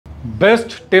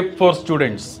Best tip for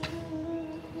students.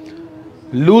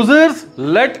 Losers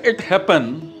let it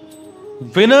happen.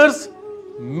 Winners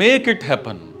make it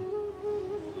happen.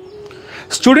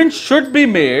 Students should be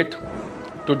made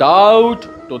to doubt,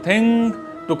 to think,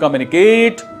 to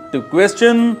communicate, to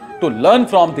question, to learn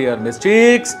from their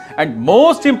mistakes, and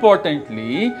most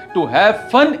importantly, to have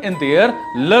fun in their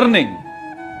learning.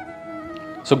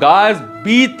 So guys,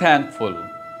 be thankful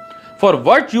for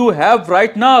what you have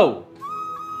right now.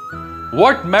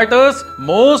 What matters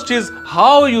most is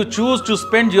how you choose to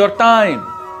spend your time.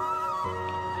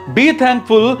 Be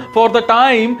thankful for the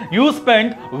time you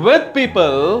spend with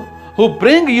people who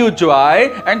bring you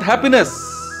joy and happiness.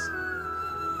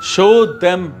 Show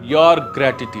them your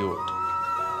gratitude.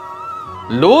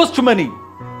 Lost money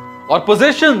or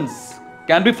possessions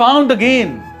can be found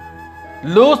again.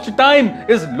 Lost time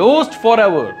is lost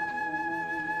forever.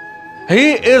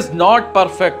 He is not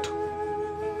perfect.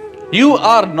 You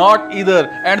are not either,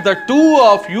 and the two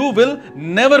of you will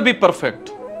never be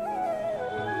perfect.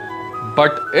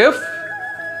 But if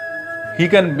he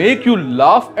can make you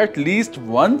laugh at least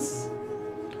once,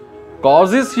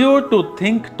 causes you to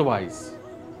think twice,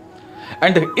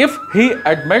 and if he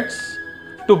admits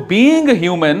to being a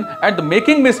human and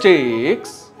making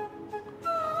mistakes,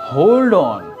 hold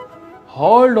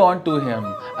on to him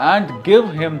and give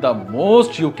him the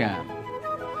most you can.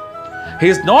 He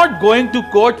is not going to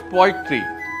quote poetry.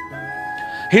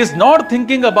 He is not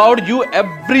thinking about you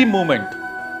every moment.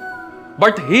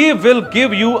 But he will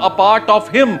give you a part of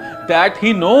him that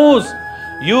he knows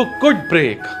you could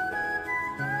break.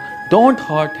 Don't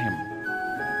hurt him.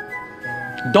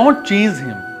 Don't tease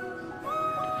him.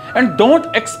 And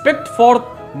don't expect for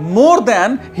more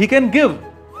than he can give.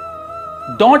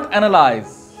 Don't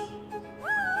analyze.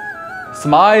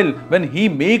 Smile when he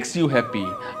makes you happy.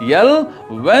 Yell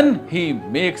when he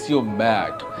makes you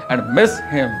mad. And miss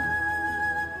him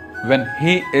when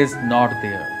he is not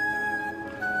there.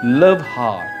 Love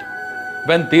hard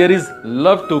when there is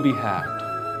love to be had.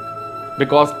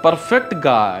 Because perfect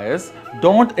guys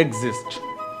don't exist.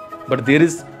 But there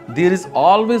is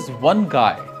always one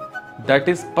guy that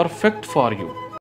is perfect for you.